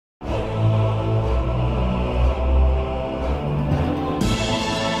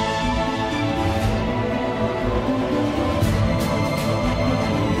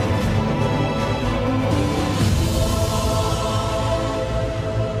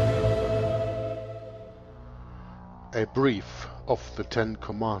A brief of the Ten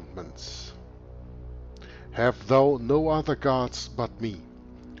Commandments. Have thou no other gods but me.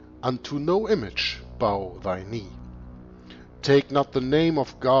 Unto no image bow thy knee. Take not the name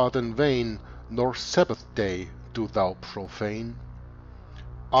of God in vain, nor Sabbath day do thou profane.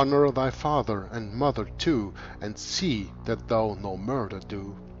 Honor thy father and mother too, and see that thou no murder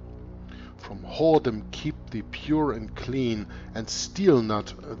do. From whoredom keep thee pure and clean, and steal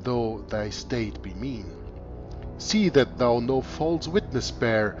not, though thy state be mean. See that thou no false witness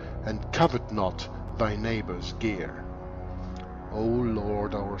bear, and covet not thy neighbour's gear. O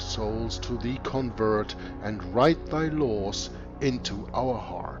Lord, our souls to thee convert, and write thy laws into our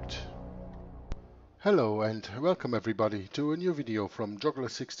heart. Hello and welcome everybody to a new video from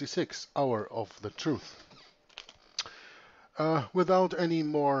Joggler66, Hour of the Truth. Without any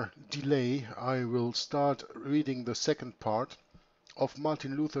more delay, I will start reading the second part of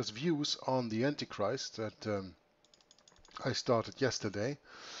Martin Luther's views on the Antichrist that I started yesterday.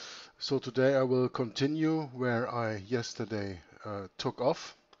 So today I will continue where I yesterday took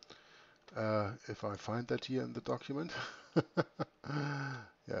off, if I find that here in the document.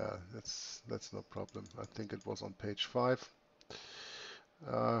 Yeah, that's no problem. I think it was on page 5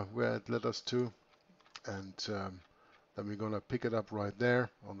 where it led us to, and then we're going to pick it up right there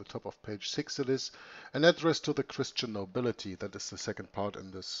on the top of page 6. It is an address to the Christian nobility. That is the second part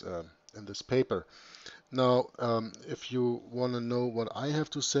in this paper. Now, if you want to know what I have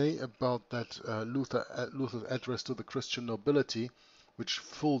to say about that Luther's address to the Christian nobility, which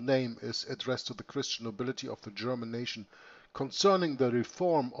full name is Address to the Christian Nobility of the German Nation concerning the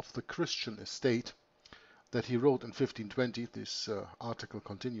reform of the Christian estate, that he wrote in 1520, this article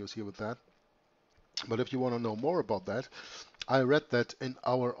continues here with that. But if you want to know more about that, I read that in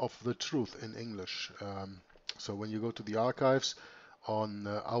Hour of the Truth in English. So when you go to the archives on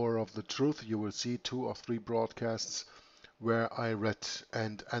Hour of the Truth, you will see 2 or 3 broadcasts where I read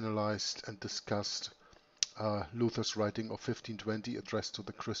and analyzed and discussed Luther's writing of 1520, Address to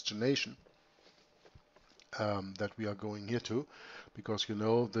the Christian Nation, that we are going here to, because you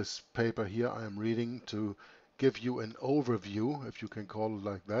know this paper here I am reading to give you an overview, if you can call it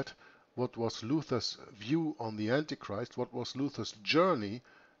like that. What was Luther's view on the Antichrist? What was Luther's journey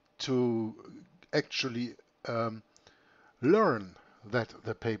to actually learn that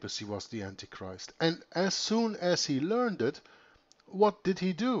the papacy was the Antichrist? And as soon as he learned it, what did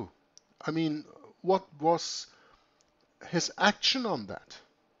he do? I mean, what was his action on that?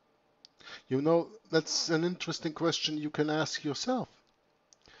 You know, that's an interesting question you can ask yourself.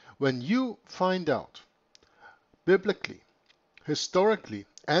 When you find out, biblically, historically,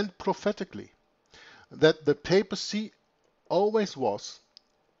 and prophetically, that the papacy always was,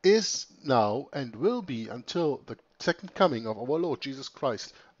 is now, and will be until the second coming of our Lord Jesus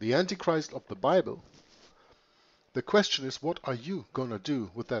Christ, the Antichrist of the Bible, the question is, what are you going to do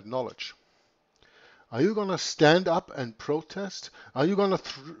with that knowledge? Are you going to stand up and protest? Are you going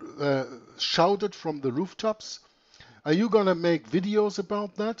to shout it from the rooftops? Are you going to make videos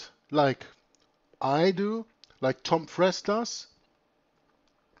about that, like I do, like Tom Friess does?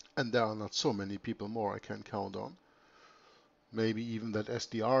 And there are not so many people more I can count on. Maybe even that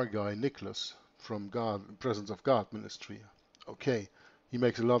SDR guy, Nicholas, from Presence of God Ministry. Okay, he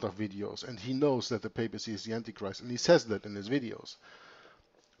makes a lot of videos, and he knows that the papacy is the Antichrist, and he says that in his videos.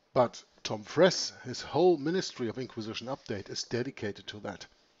 But Tom Friess, his whole ministry of Inquisition Update is dedicated to that,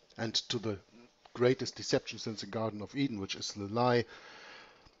 and to the greatest deception since the Garden of Eden, which is the lie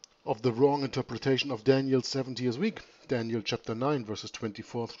of the wrong interpretation of Daniel's 70 years week, Daniel chapter 9, verses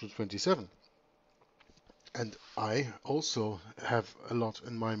 24 through 27. And I also have a lot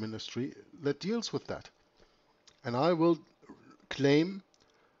in my ministry that deals with that. And I will claim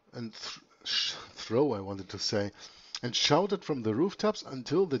and throw, I wanted to say, and shout it from the rooftops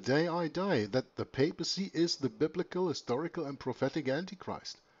until the day I die, that the papacy is the biblical, historical, and prophetic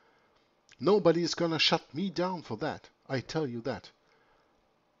Antichrist. Nobody is going to shut me down for that. I tell you that.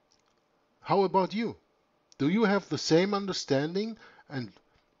 How about you? Do you have the same understanding? And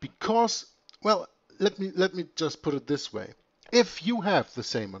because, well, let me just put it this way. If you have the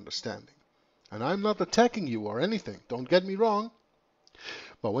same understanding, and I'm not attacking you or anything, don't get me wrong,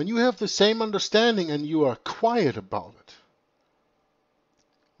 but when you have the same understanding and you are quiet about it,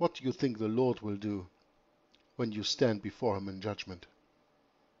 what do you think the Lord will do when you stand before him in judgment?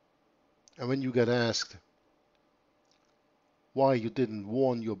 And when you get asked why you didn't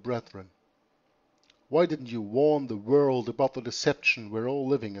warn your brethren? Why didn't you warn the world about the deception we're all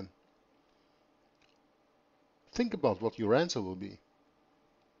living in? Think about what your answer will be.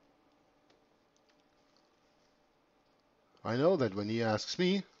 I know that when he asks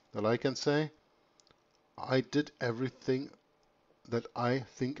me, that I can say, I did everything that I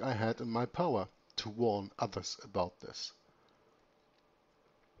think I had in my power to warn others about this.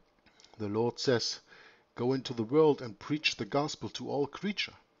 The Lord says, go into the world and preach the gospel to all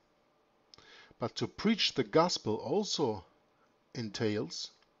creature. But to preach the gospel also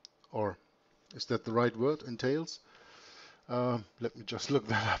entails, or is that the right word, entails? Let me just look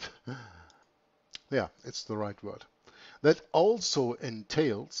that up. Yeah, it's the right word. That also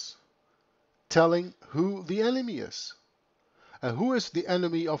entails telling who the enemy is. And who is the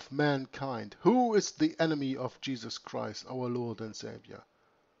enemy of mankind? Who is the enemy of Jesus Christ, our Lord and Savior?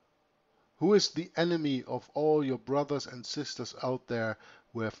 Who is the enemy of all your brothers and sisters out there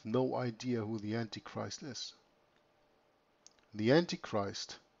who have no idea who the Antichrist is? The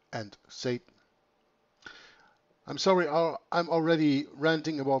Antichrist and Satan. I'm sorry, I'm already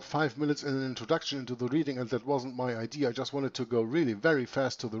ranting about 5 minutes in an introduction into the reading, and that wasn't my idea. I just wanted to go really very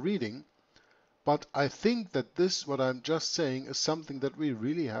fast to the reading. But I think that this, what I'm just saying, is something that we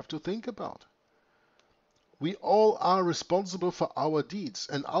really have to think about. We all are responsible for our deeds,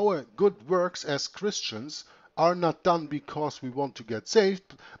 and our good works as Christians are not done because we want to get saved,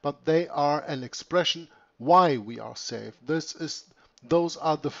 but they are an expression why we are saved. Those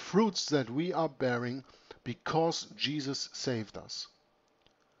are the fruits that we are bearing because Jesus saved us.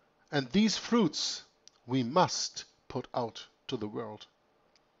 And these fruits we must put out to the world.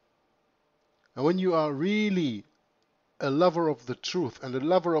 And when you are really a lover of the truth and a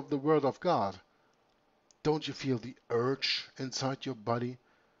lover of the Word of God, don't you feel the urge inside your body?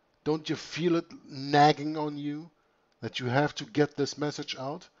 Don't you feel it nagging on you that you have to get this message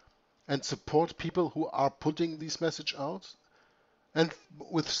out and support people who are putting this message out? And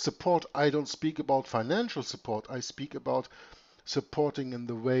with support, I don't speak about financial support. I speak about supporting in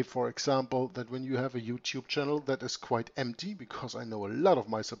the way, for example, that when you have a YouTube channel that is quite empty, because I know a lot of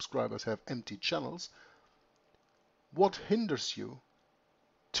my subscribers have empty channels, what hinders you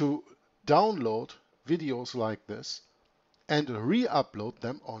to download videos like this and re-upload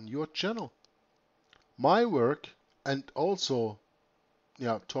them on your channel? My work, and also,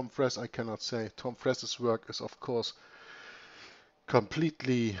 yeah, Tom Friess, I cannot say. Tom Friess's work is, of course,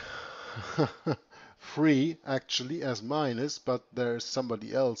 completely free, actually, as mine is, but there's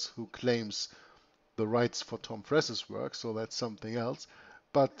somebody else who claims the rights for Tom Friess's work, so that's something else.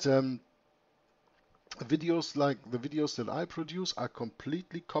 But videos like the videos that I produce are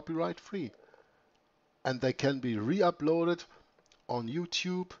completely copyright free, and they can be re-uploaded on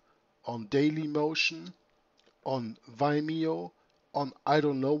YouTube, on Dailymotion, on VIMEO, on I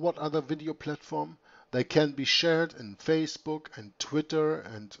don't know what other video platform. They can be shared in Facebook and Twitter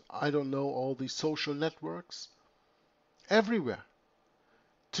and I don't know, all these social networks. Everywhere.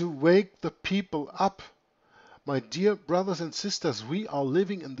 To wake the people up. My dear brothers and sisters, we are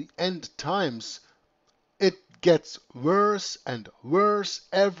living in the end times. It gets worse and worse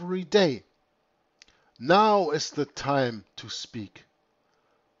every day. Now is the time to speak.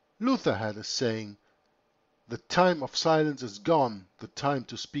 Luther had a saying, the time of silence is gone, the time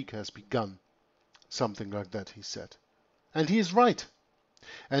to speak has begun. Something like that, he said. And he is right.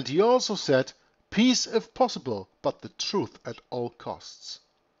 And he also said, peace if possible, but the truth at all costs.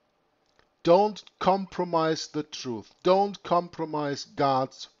 Don't compromise the truth. Don't compromise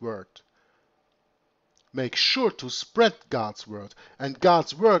God's word. Make sure to spread God's word. And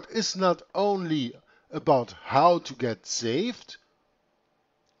God's word is not only about how to get saved,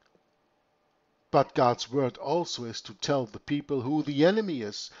 but God's word also is to tell the people who the enemy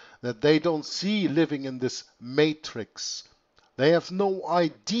is, that they don't see living in this matrix. They have no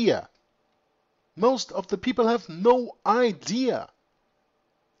idea. Most of the people have no idea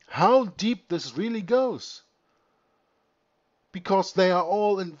how deep this really goes, because they are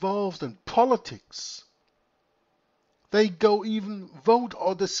all involved in politics. They go even vote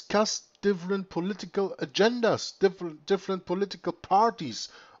or discuss different political agendas, different political parties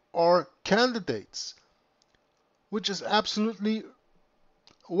or candidates, which is absolutely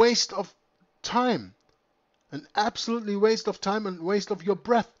waste of time, an absolutely waste of time and waste of your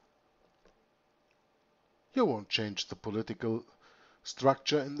breath. You won't change the political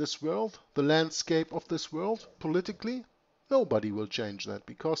structure in this world, the landscape of this world politically. Nobody will change that,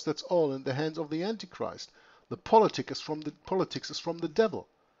 because that's all in the hands of the Antichrist. The politics is from the devil.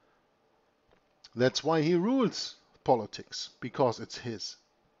 That's why he rules politics, because it's his.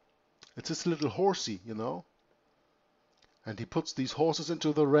 It's his little horsey, you know. And he puts these horses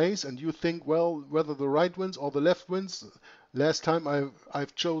into the race, and you think, well, whether the right wins or the left wins. Last time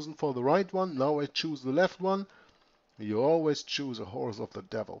I've chosen for the right one, now I choose the left one. You always choose a horse of the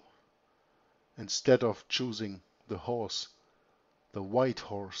devil instead of choosing the horse, the white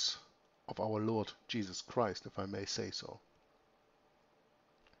horse of our Lord Jesus Christ, if I may say so.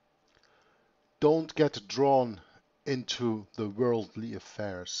 Don't get drawn into the worldly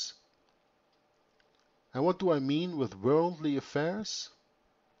affairs. And what do I mean with worldly affairs?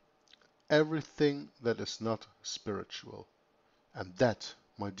 Everything that is not spiritual. And that,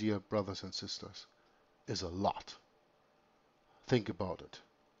 my dear brothers and sisters, is a lot. Think about it,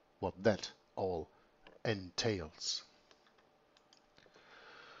 what that all entails.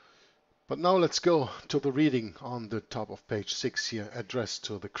 But now let's go to the reading on the top of page 6 here, addressed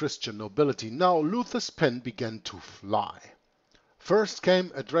to the Christian nobility. Now Luther's pen began to fly. First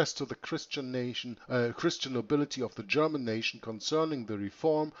came address to the Christian nobility of the German nation concerning the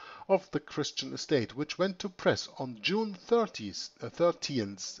reform of the Christian estate, which went to press on June 13,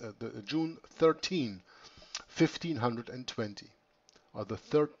 1520, or the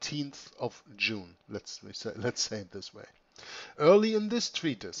 13th of June. Let's say it this way. Early in this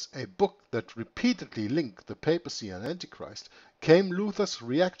treatise, a book that repeatedly linked the papacy and Antichrist, came Luther's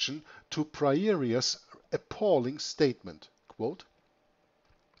reaction to Prieria's appalling statement. Quote,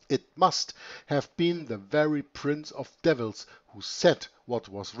 "It must have been the very prince of devils who said what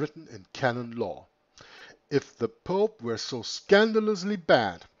was written in canon law. If the Pope were so scandalously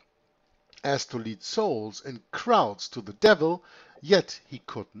bad as to lead souls in crowds to the devil, yet he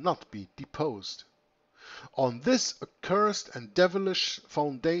could not be deposed. On this accursed and devilish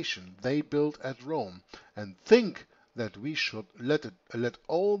foundation they build at Rome, and think that we should let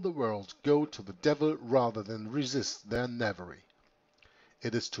all the world go to the devil rather than resist their knavery.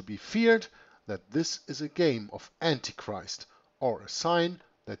 It is to be feared that this is a game of Antichrist, or a sign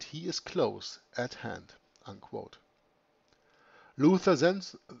that he is close at hand." Unquote. Luther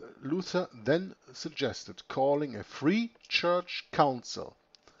then suggested calling a free church council.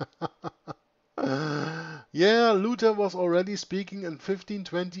 Yeah, Luther was already speaking in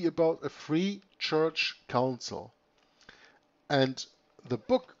 1520 about a free church council. And the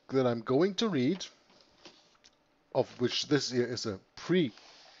book that I'm going to read, of which this here is a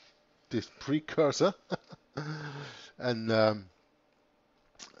precursor, and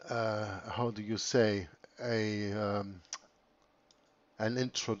how do you say, an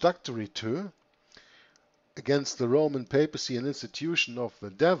introductory to, Against the Roman Papacy and Institution of the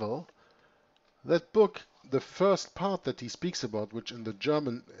Devil. That book, the first part that he speaks about, which in the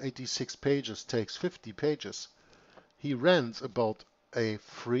German 86 pages takes 50 pages, he rants about a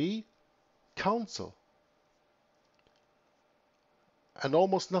free council and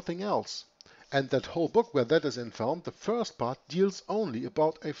almost nothing else. And that whole book where that is found, the first part deals only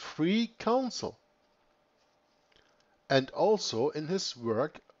about a free council. And also in his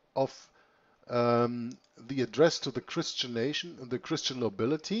work of the address to the Christian nation and the Christian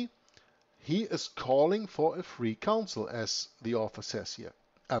nobility, he is calling for a free council, as the author says here,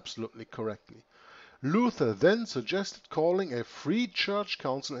 absolutely correctly. Luther then suggested calling a free church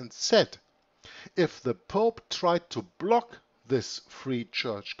council and said, if the Pope tried to block this free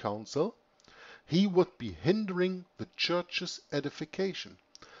church council, he would be hindering the church's edification,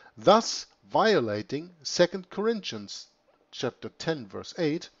 thus violating 2 Corinthians chapter 10 verse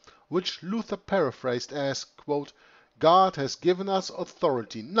 8, which Luther paraphrased as, quote, "God has given us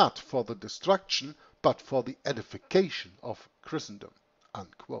authority not for the destruction but for the edification of Christendom."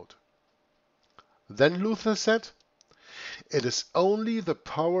 Unquote. Then Luther said, it is only the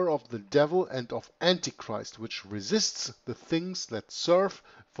power of the devil and of Antichrist which resists the things that serve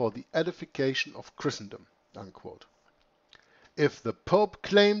for the edification of Christendom. Unquote. If the Pope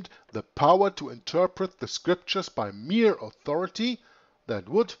claimed the power to interpret the scriptures by mere authority, that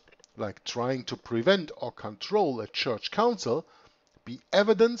would, like trying to prevent or control a church council, be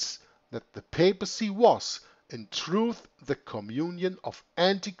evidence that the papacy was, in truth, the communion of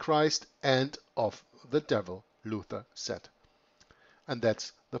Antichrist and of the devil, Luther said. And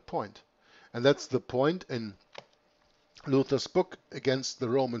that's the point. And that's the point in Luther's book Against the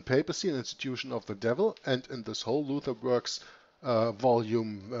Roman Papacy and Institution of the Devil, and in this whole Luther Works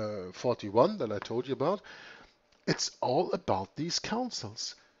volume 41 that I told you about. It's all about these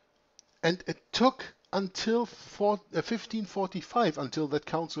councils. And it took until 1545 until that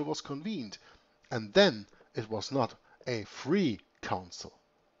council was convened. And then it was not a free council.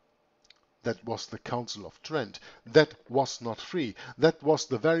 That was the Council of Trent. That was not free. That was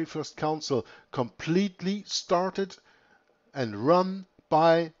the very first council, completely started and run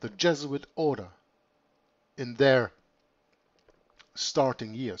by the Jesuit order in their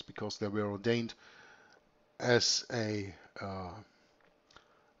starting years, because they were ordained as a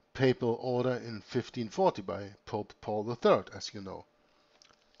papal order in 1540 by Pope Paul III, as you know.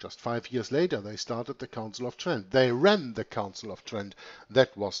 Just 5 years later, they started the Council of Trent. They ran the Council of Trent.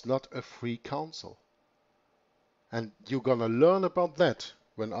 That was not a free council. And you're going to learn about that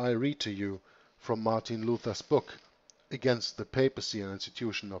when I read to you from Martin Luther's book, Against the Papacy and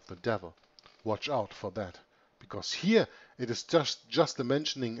Institution of the Devil. Watch out for that. Because here it is just a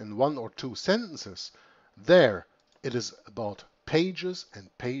mentioning in 1 or 2 sentences. There it is about pages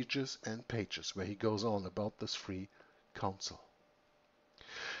and pages and pages where he goes on about this free council.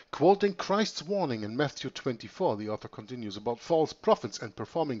 Quoting Christ's warning in Matthew 24, the author continues, about false prophets and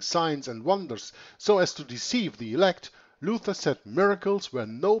performing signs and wonders so as to deceive the elect, Luther said miracles were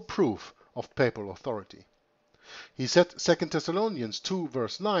no proof of papal authority. He said 2 Thessalonians 2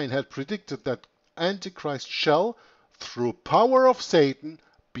 verse 9 had predicted that Antichrist shall, through power of Satan,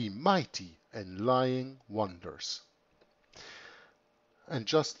 be mighty in lying wonders. And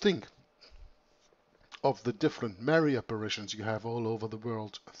just think of the different Mary apparitions you have all over the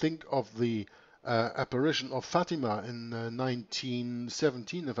world. Think of the apparition of Fatima in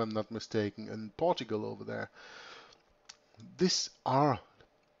 1917, if I'm not mistaken, in Portugal over there. These are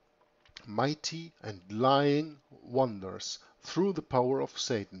mighty and lying wonders through the power of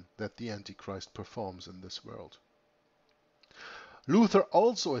Satan that the Antichrist performs in this world. Luther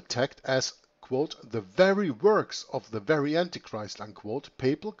also attacked as, quote, the very works of the very Antichrist, unquote,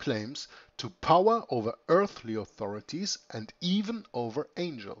 papal claims to power over earthly authorities and even over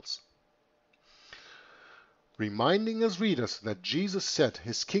angels. Reminding his readers that Jesus said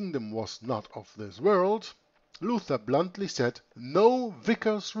his kingdom was not of this world, Luther bluntly said no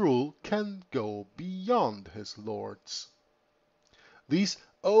vicar's rule can go beyond his Lord's. These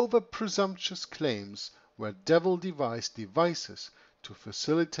over-presumptuous claims were devil-devised devices to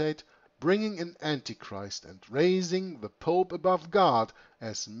facilitate bringing in Antichrist and raising the Pope above God,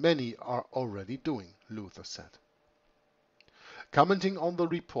 as many are already doing, Luther said. Commenting on the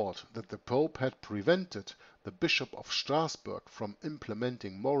report that the Pope had prevented the Bishop of Strasbourg from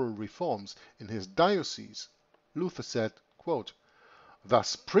implementing moral reforms in his diocese, Luther said, quote,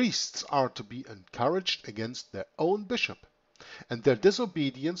 thus priests are to be encouraged against their own bishop, and their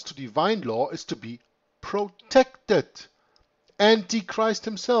disobedience to divine law is to be protected. Antichrist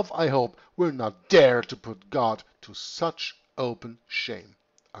himself, I hope, will not dare to put God to such open shame.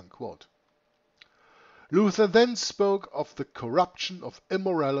 Unquote. Luther then spoke of the corruption and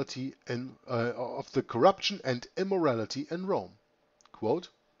immorality in Rome. Quote,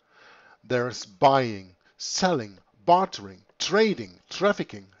 there is buying, selling, bartering, trading,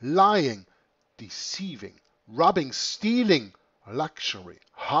 trafficking, lying, deceiving, robbing, stealing, luxury,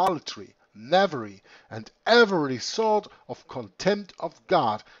 harlotry, knavery, and every sort of contempt of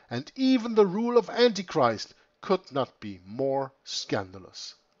God, and even the rule of Antichrist could not be more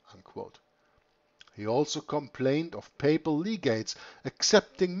scandalous. Unquote. He also complained of papal legates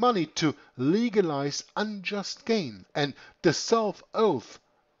accepting money to legalize unjust gain and dissolve oaths,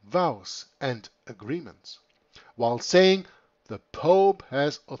 vows, and agreements, while saying the Pope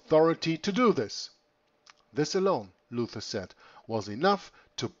has authority to do this. This alone, Luther said, was enough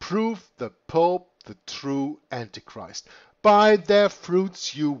to prove the Pope the true Antichrist. By their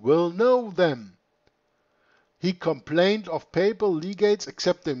fruits you will know them. He complained of papal legates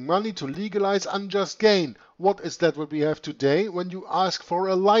accepting money to legalize unjust gain. What is that what we have today when you ask for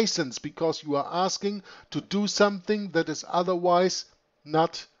a license because you are asking to do something that is otherwise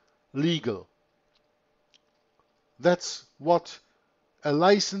not legal? That's what a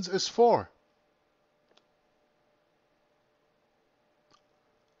license is for.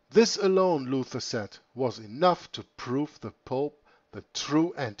 This alone, Luther said, was enough to prove the Pope the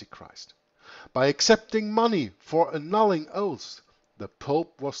true Antichrist. By accepting money for annulling oaths, the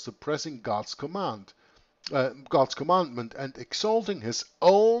Pope was suppressing God's commandment and exalting his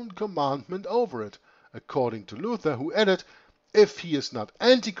own commandment over it, according to Luther, who added, if he is not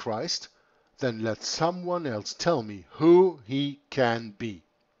Antichrist, then let someone else tell me who he can be.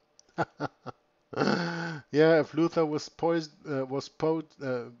 Yeah, if Luther was posing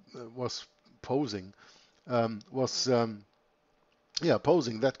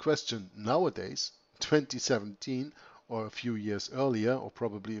that question nowadays, 2017, or a few years earlier, or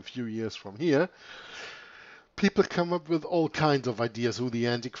probably a few years from here, people come up with all kinds of ideas who the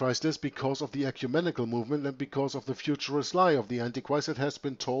Antichrist is because of the ecumenical movement and because of the futurist lie of the Antichrist that has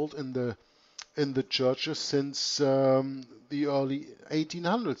been told in the churches since the early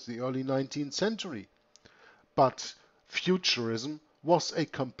 1800s, the early 19th century. But futurism was a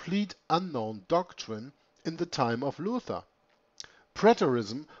complete unknown doctrine in the time of Luther.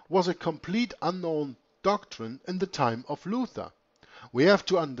 Preterism was a complete unknown doctrine in the time of Luther. We have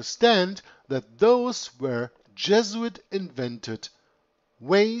to understand that those were Jesuit-invented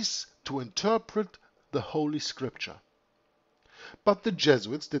ways to interpret the Holy Scripture. But the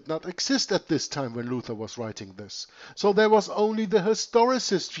Jesuits did not exist at this time when Luther was writing this. So there was only the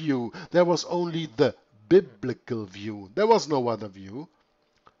historicist view. There was only the biblical view. There was no other view.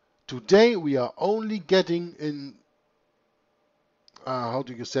 Today we are only getting in, how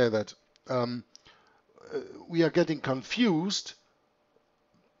do you say that? We are getting confused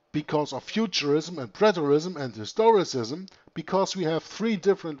because of futurism and preterism and historicism, because we have three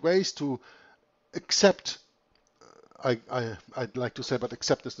different ways to accept, I'd like to say, but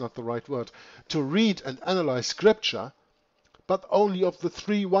accept is not the right word, to read and analyze Scripture, but only of the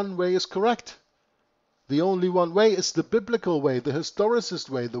three, one way is correct. The only one way is the biblical way, the historicist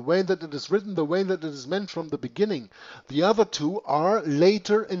way, the way that it is written, the way that it is meant from the beginning. The other two are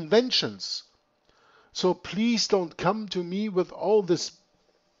later inventions. So please don't come to me with all this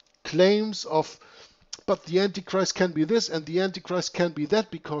claims of, but the Antichrist can be this and the Antichrist can be that,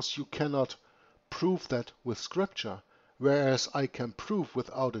 because you cannot prove that with Scripture. Whereas I can prove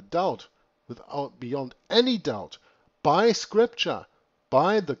without a doubt, beyond any doubt, by Scripture,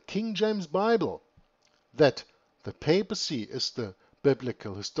 by the King James Bible, that the papacy is the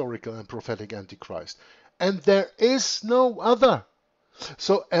biblical, historical, and prophetic Antichrist. And there is no other.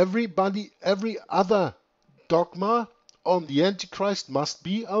 So every other dogma on the Antichrist must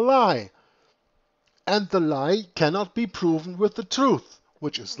be a lie. And the lie cannot be proven with the truth,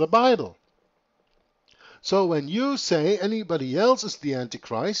 which is the Bible. So when you say anybody else is the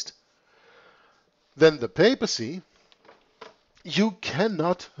Antichrist, then the papacy, you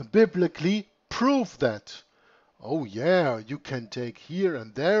cannot biblically prove that. Oh yeah, you can take here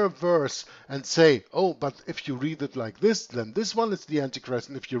and there a verse and say, oh, but if you read it like this, then this one is the Antichrist,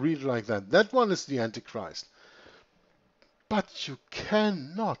 and if you read it like that, that one is the Antichrist. But you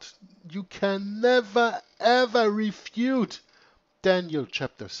can never ever refute Daniel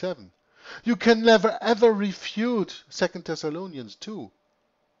chapter 7. You can never ever refute 2 Thessalonians 2,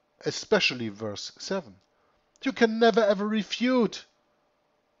 especially verse 7. You can never ever refute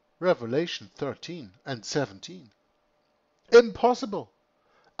Revelation 13 and 17. Impossible.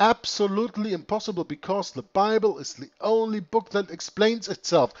 Absolutely impossible, because the Bible is the only book that explains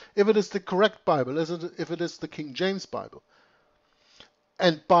itself, if it is the correct Bible, if it is the King James Bible.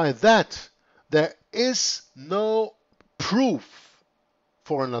 And by that, there is no proof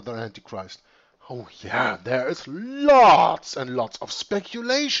for another Antichrist. Oh yeah, there is lots and lots of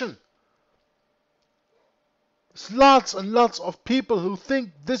speculation. There's lots and lots of people who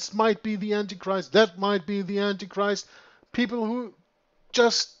think this might be the Antichrist, that might be the Antichrist. People who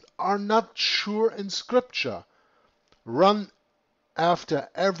just are not sure in Scripture. Run after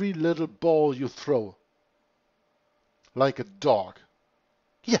every little ball you throw, like a dog.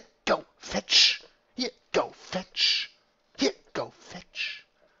 Here, go, fetch. Here, go, fetch. Here, go, fetch.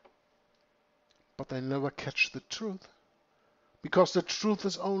 But they never catch the truth, because the truth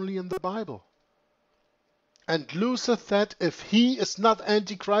is only in the Bible. And Luther said, if he is not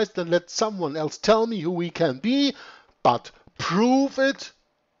Antichrist, then let someone else tell me who he can be, but prove it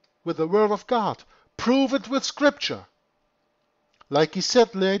with the Word of God. Prove it with Scripture. Like he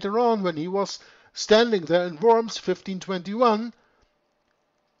said later on when he was standing there in Worms, 1521,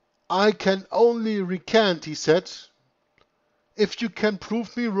 I can only recant, he said, if you can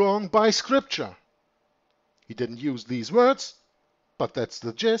prove me wrong by Scripture. He didn't use these words, but that's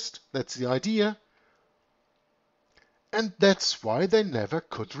the gist, that's the idea. And that's why they never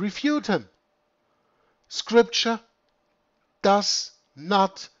could refute him. Scripture does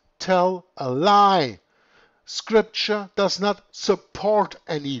not tell a lie. Scripture does not support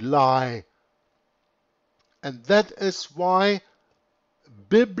any lie. And that is why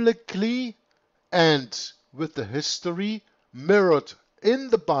biblically and with the history mirrored in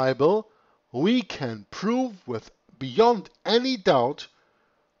the Bible, we can prove with beyond any doubt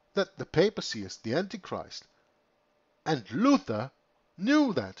that the papacy is the Antichrist. And Luther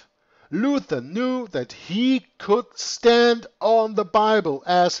knew that. Luther knew that he could stand on the Bible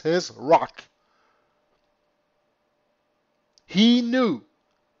as his rock. He knew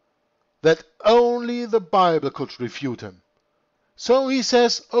that only the Bible could refute him. So he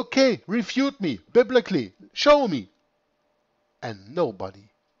says, okay, refute me biblically, show me. And nobody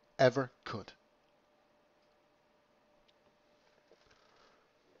ever could.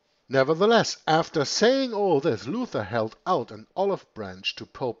 Nevertheless, after saying all this, Luther held out an olive branch to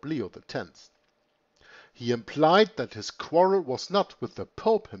Pope Leo X. He implied that his quarrel was not with the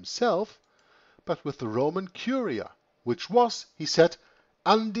Pope himself, but with the Roman Curia, which was, he said,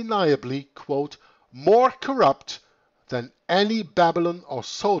 undeniably, quote, more corrupt than any Babylon or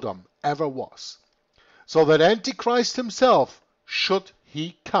Sodom ever was, so that Antichrist himself should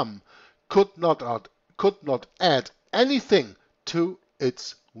he come could not add anything to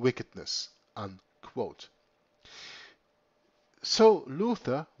its wickedness, unquote. So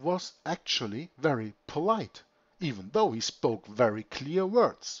Luther was actually very polite, even though he spoke very clear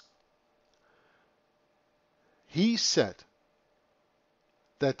words. He said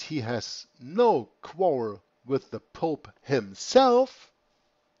that he has no quarrel with the Pope himself,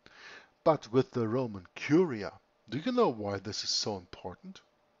 but with the Roman Curia. Do you know why this is so important?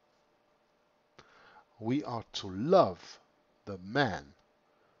 We are to love the man.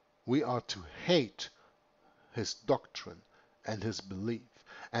 We are to hate his doctrine and his belief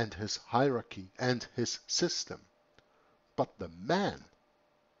and his hierarchy and his system. But the man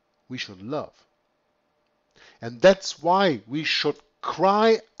we should love. And that's why we should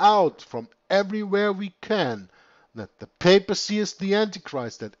cry out from everywhere we can that the papacy is the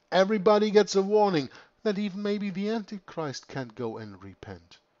Antichrist, that everybody gets a warning, that even maybe the Antichrist can't go and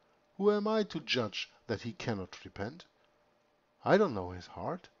repent. Who am I to judge that he cannot repent? I don't know his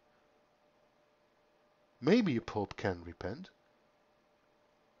heart. Maybe a pope can repent.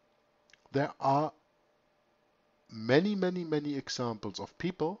 There are many, many, many examples of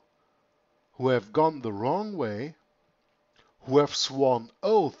people who have gone the wrong way, who have sworn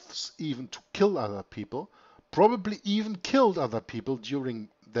oaths even to kill other people, probably even killed other people during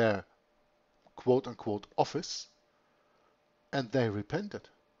their quote-unquote office, and they repented.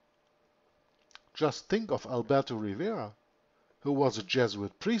 Just think of Alberto Rivera, who was a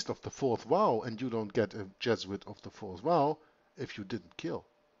Jesuit priest of the fourth vow, and you don't get a Jesuit of the fourth vow if you didn't kill.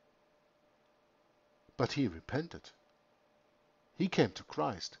 But he repented. He came to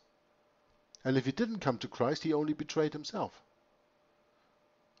Christ. And if he didn't come to Christ, he only betrayed himself.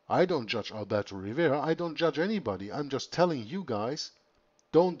 I don't judge Alberto Rivera. I don't judge anybody. I'm just telling you guys,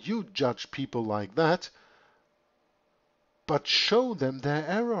 don't you judge people like that, but show them their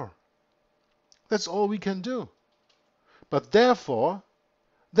error. That's all we can do. But therefore,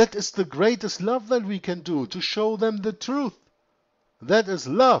 that is the greatest love that we can do, to show them the truth. That is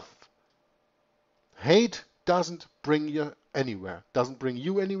love. Hate doesn't bring you anywhere. Doesn't bring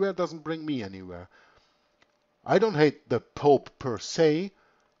you anywhere, doesn't bring me anywhere. I don't hate the Pope per se,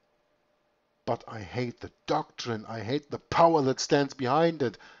 but I hate the doctrine. I hate the power that stands behind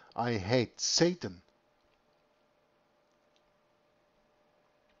it. I hate Satan.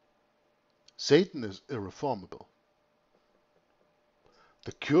 Satan is irreformable.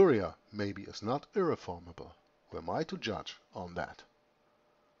 The Curia maybe is not irreformable. Who am I to judge on that?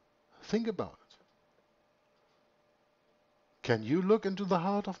 Think about it. Can you look into the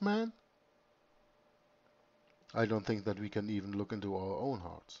heart of man? I don't think that we can even look into our own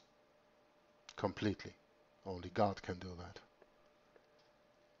hearts completely. Only God can do that.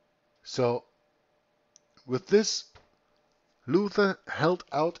 So, with this, Luther held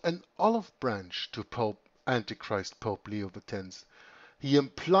out an olive branch to Antichrist Pope Leo X. He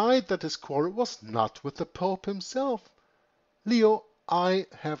implied that his quarrel was not with the Pope himself. Leo, I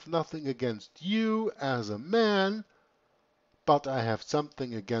have nothing against you as a man, but I have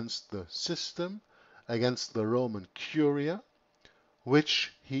something against the system, against the Roman Curia,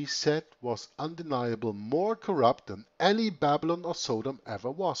 which he said was undeniably more corrupt than any Babylon or Sodom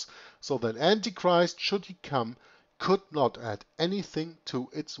ever was, so that Antichrist, should he come, could not add anything to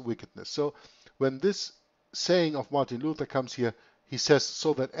its wickedness. So when this saying of Martin Luther comes here, he says,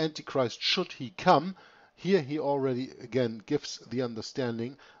 so that Antichrist, should he come, here he already again gives the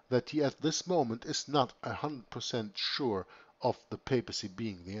understanding that he at this moment is not 100% sure of the papacy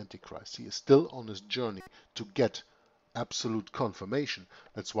being the Antichrist. He is still on his journey to get absolute confirmation.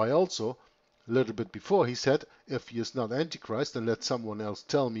 That's why also, a little bit before, he said, if he is not Antichrist, then let someone else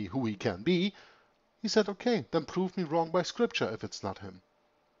tell me who he can be. He said, okay, then prove me wrong by scripture if it's not him.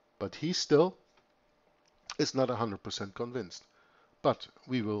 But he still is not 100% convinced. But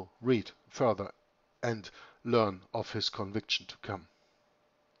we will read further and learn of his conviction to come.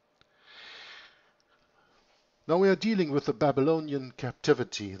 Now we are dealing with the Babylonian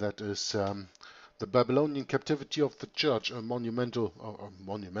captivity, that is the Babylonian captivity of the church, a monumental,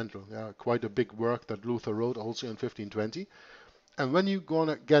 quite a big work that Luther wrote also in 1520. And when you're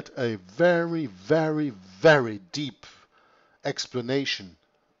gonna get a very, very, very deep explanation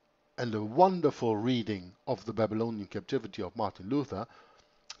and a wonderful reading of the Babylonian captivity of Martin Luther,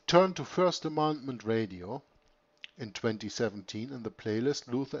 turn to First Amendment Radio in 2017 in the playlist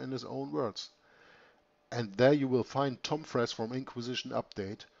Luther in His Own Words. And there you will find Tom Frass from Inquisition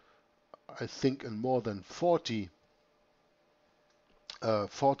Update, I think in more than 40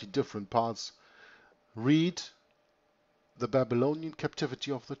 different parts, read the Babylonian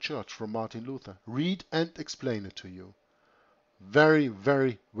captivity of the church from Martin Luther. Read and explain it to you. Very,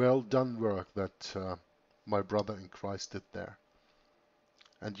 very well done work that my brother in Christ did there.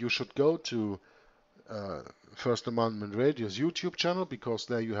 And you should go to First Amendment Radio's YouTube channel, because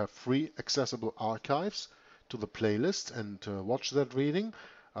there you have free accessible archives to the playlist, and watch that reading.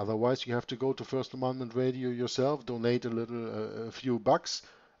 Otherwise, you have to go to First Amendment Radio yourself, donate a few bucks,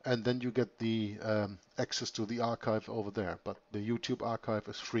 and then you get the access to the archive over there. But the YouTube archive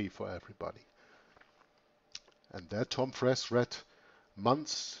is free for everybody. And there Tom Friess read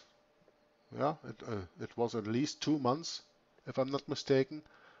months, yeah, it was at least 2 months, if I'm not mistaken,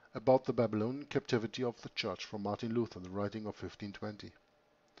 about the Babylonian captivity of the church from Martin Luther, the writing of 1520.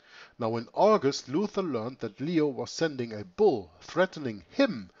 Now in August, Luther learned that Leo was sending a bull threatening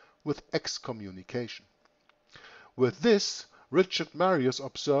him with excommunication. With this, Richard Marius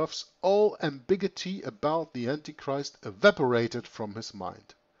observes all ambiguity about the Antichrist evaporated from his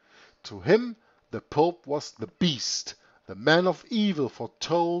mind. To him, the Pope was the beast, the man of evil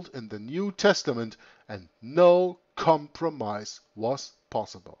foretold in the New Testament, and no compromise was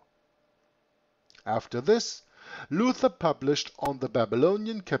possible. After this, Luther published on the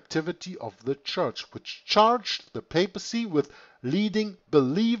Babylonian captivity of the Church, which charged the papacy with leading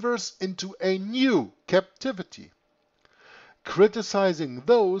believers into a new captivity. Criticizing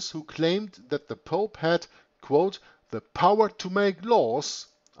those who claimed that the Pope had, quote, the power to make laws,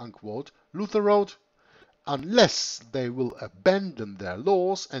 unquote, Luther wrote, unless they will abandon their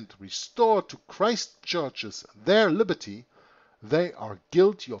laws and restore to Christ's churches their liberty, they are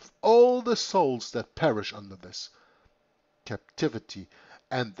guilty of all the souls that perish under this captivity,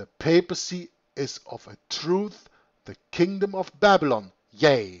 and the papacy is of a truth the kingdom of Babylon,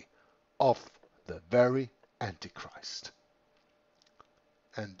 yea, of the very Antichrist.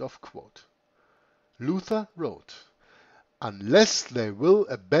 End of quote. Luther wrote, unless they will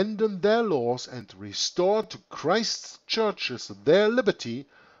abandon their laws and restore to Christ's churches their liberty,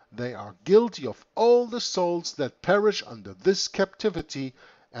 they are guilty of all the souls that perish under this captivity,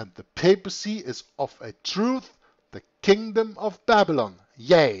 and the papacy is of a truth the kingdom of Babylon,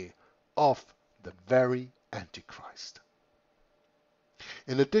 yea, of the very Antichrist.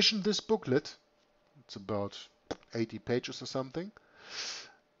 In addition, this booklet, it's about 80 pages or something,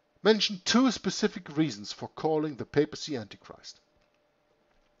 mentioned 2 specific reasons for calling the papacy Antichrist.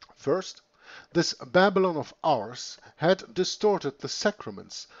 First, this Babylon of ours had distorted the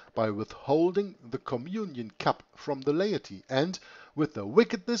sacraments by withholding the communion cup from the laity, and with the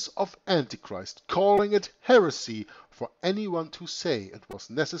wickedness of Antichrist, calling it heresy for anyone to say it was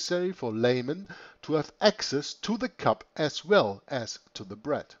necessary for laymen to have access to the cup as well as to the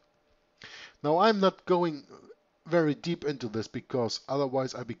bread. Now, I'm not going very deep into this, because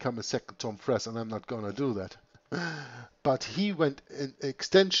otherwise I become a second Tom Friess, and I'm not going to do that. But he went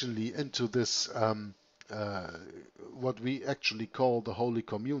extensionally into this, what we actually call the Holy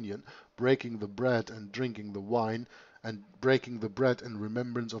Communion, breaking the bread and drinking the wine, and breaking the bread in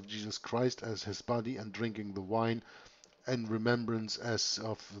remembrance of Jesus Christ as his body, and drinking the wine in remembrance as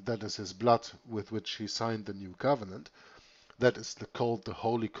of that is his blood with which he signed the new covenant. That is called the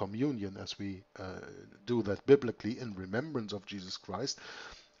Holy Communion, as we do that biblically in remembrance of Jesus Christ.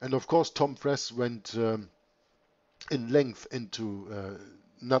 And of course, Tom Friess went in length into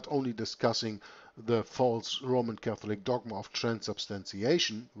not only discussing the false Roman Catholic dogma of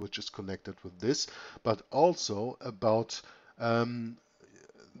transubstantiation, which is connected with this, but also about the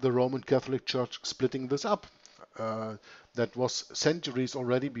Roman Catholic Church splitting this up. That was centuries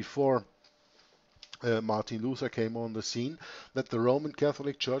already before Martin Luther came on the scene, that the Roman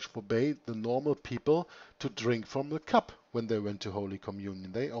Catholic Church forbade the normal people to drink from the cup when they went to Holy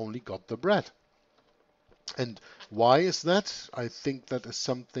Communion. They only got the bread. And why is that? I think that is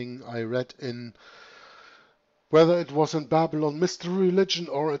something I read in, whether it was in Babylon Mystery Religion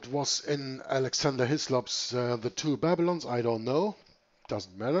or it was in Alexander Hislop's The Two Babylons, I don't know.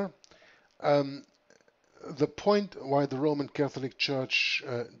 Doesn't matter. The point why the Roman Catholic Church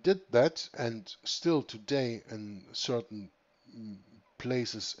did that, and still today in certain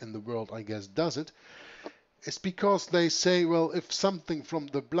places in the world, I guess, does it, is because they say, well, if something from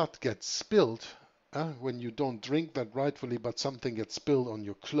the blood gets spilled, when you don't drink that rightfully, but something gets spilled on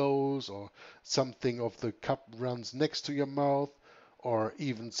your clothes, or something of the cup runs next to your mouth, or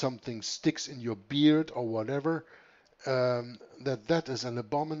even something sticks in your beard or whatever, that is an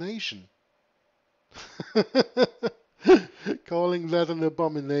abomination. Calling that an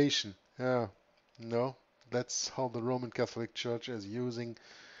abomination. Yeah, no, that's how the Roman Catholic Church is using.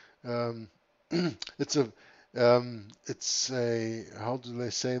 It's a, how do they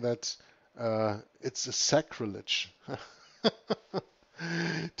say that? It's a sacrilege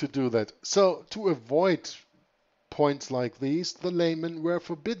to do that. So to avoid points like these, the laymen were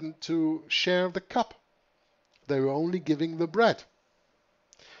forbidden to share the cup. They were only giving the bread.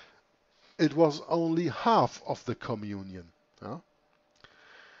 It was only half of the communion. Yeah?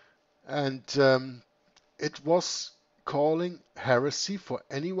 And it was calling heresy for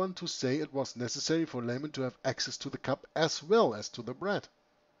anyone to say it was necessary for laymen to have access to the cup as well as to the bread.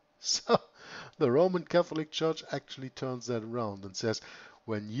 So the Roman Catholic Church actually turns that around and says,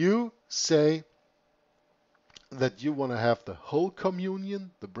 when you say that you want to have the whole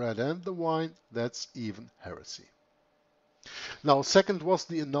communion, the bread and the wine, that's even heresy. Now, second was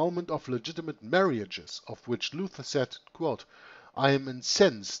the annulment of legitimate marriages, of which Luther said, quote, I am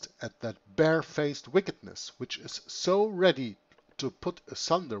incensed at that barefaced wickedness, which is so ready to put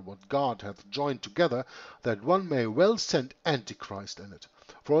asunder what God hath joined together, that one may well send Antichrist in it.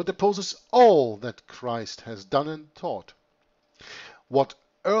 For it opposes all that Christ has done and taught. What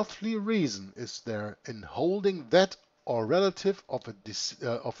earthly reason is there in holding that or relative of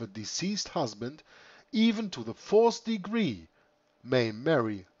a deceased husband, even to the fourth degree, may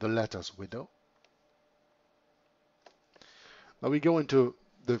marry the latter's widow? Now we go into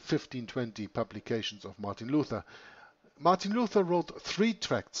the 1520 publications of Martin Luther. Martin Luther wrote 3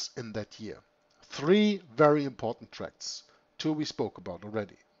 tracts in that year. 3 very important tracts. 2 we spoke about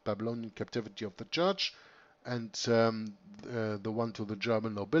already. Babylonian Captivity of the Church, and the one to the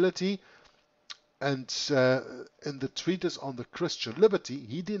German nobility. And in the treatise on the Christian liberty,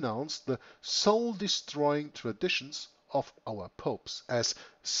 he denounced the soul-destroying traditions of our popes as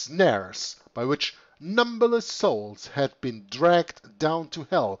snares by which numberless souls had been dragged down to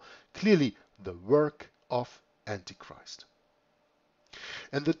hell, clearly the work of Antichrist.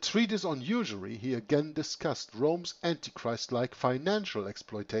 In the treatise on usury, he again discussed Rome's Antichrist-like financial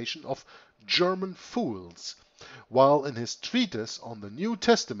exploitation of German fools, while in his treatise on the New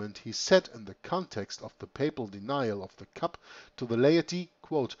Testament he said in the context of the papal denial of the cup to the laity,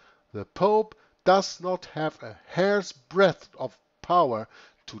 quote, the Pope does not have a hair's breadth of power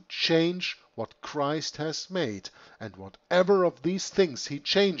to change what Christ has made, and whatever of these things he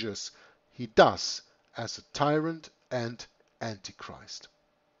changes, he does as a tyrant and Antichrist.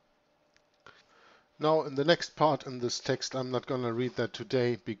 Now in the next part in this text, I'm not going to read that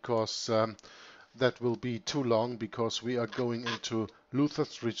today because that will be too long, because we are going into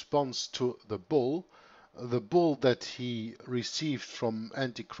Luther's response to the bull that he received from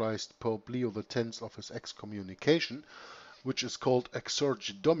Antichrist Pope Leo X of his excommunication, which is called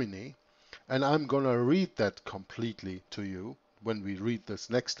Exsurge Domine, and I'm going to read that completely to you when we read this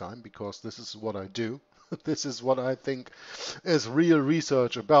next time, because this is what I do. This is what I think is real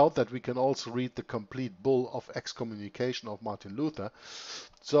research about, that we can also read the complete bull of excommunication of Martin Luther.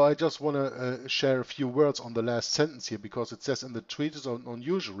 So I just want to share a few words on the last sentence here, because it says in the treatise on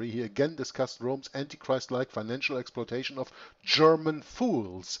usury, he again discussed Rome's Antichrist-like financial exploitation of German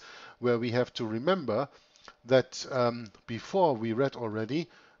fools, where we have to remember that before we read already,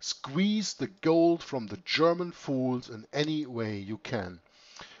 squeeze the gold from the German fools in any way you can.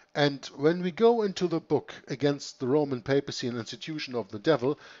 And when we go into the book Against the Roman Papacy and Institution of the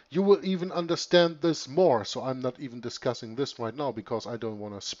Devil, you will even understand this more. So I'm not even discussing this right now because I don't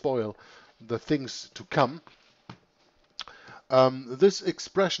want to spoil the things to come. This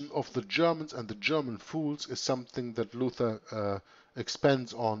expression of the Germans and the German fools is something that Luther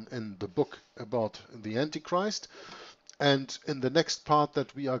expands on in the book about the Antichrist. And in the next part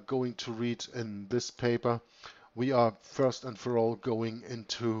that we are going to read in this paper, we are first and for all going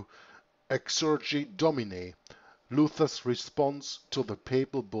into Exsurge Domine, Luther's response to the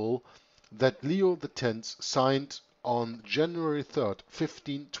papal bull that Leo X signed on January 3rd,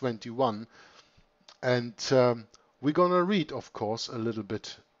 1521. And we're going to read, of course, a little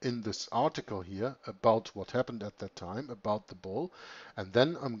bit in this article here about what happened at that time, about the bull. And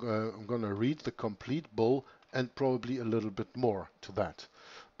then I'm going to read the complete bull and probably a little bit more to that.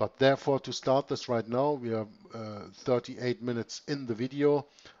 But therefore, to start this right now, we are 38 minutes in the video.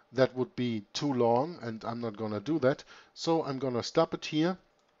 That would be too long, and I'm not going to do that. So I'm going to stop it here,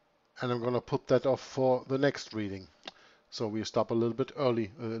 and I'm going to put that off for the next reading. So we stop a little bit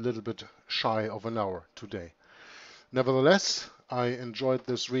early, a little bit shy of an hour today. Nevertheless, I enjoyed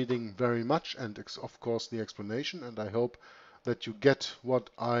this reading very much, and of course the explanation, and I hope that you get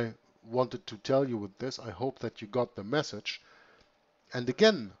what I wanted to tell you with this. I hope that you got the message. And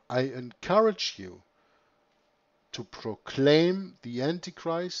again, I encourage you to proclaim the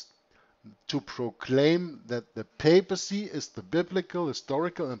Antichrist, to proclaim that the papacy is the biblical,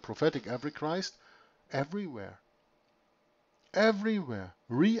 historical, and prophetic Antichrist everywhere. Everywhere.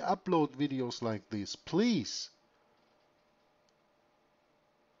 Re-upload videos like this, please.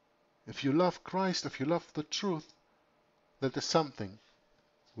 If you love Christ, if you love the truth, that is something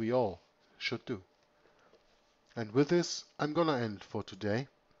we all should do. And with this, I'm gonna end for today.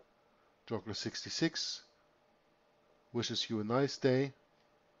 Joggler66 wishes you a nice day,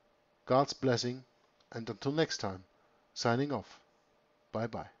 God's blessing, and until next time, signing off. Bye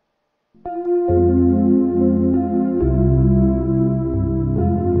bye.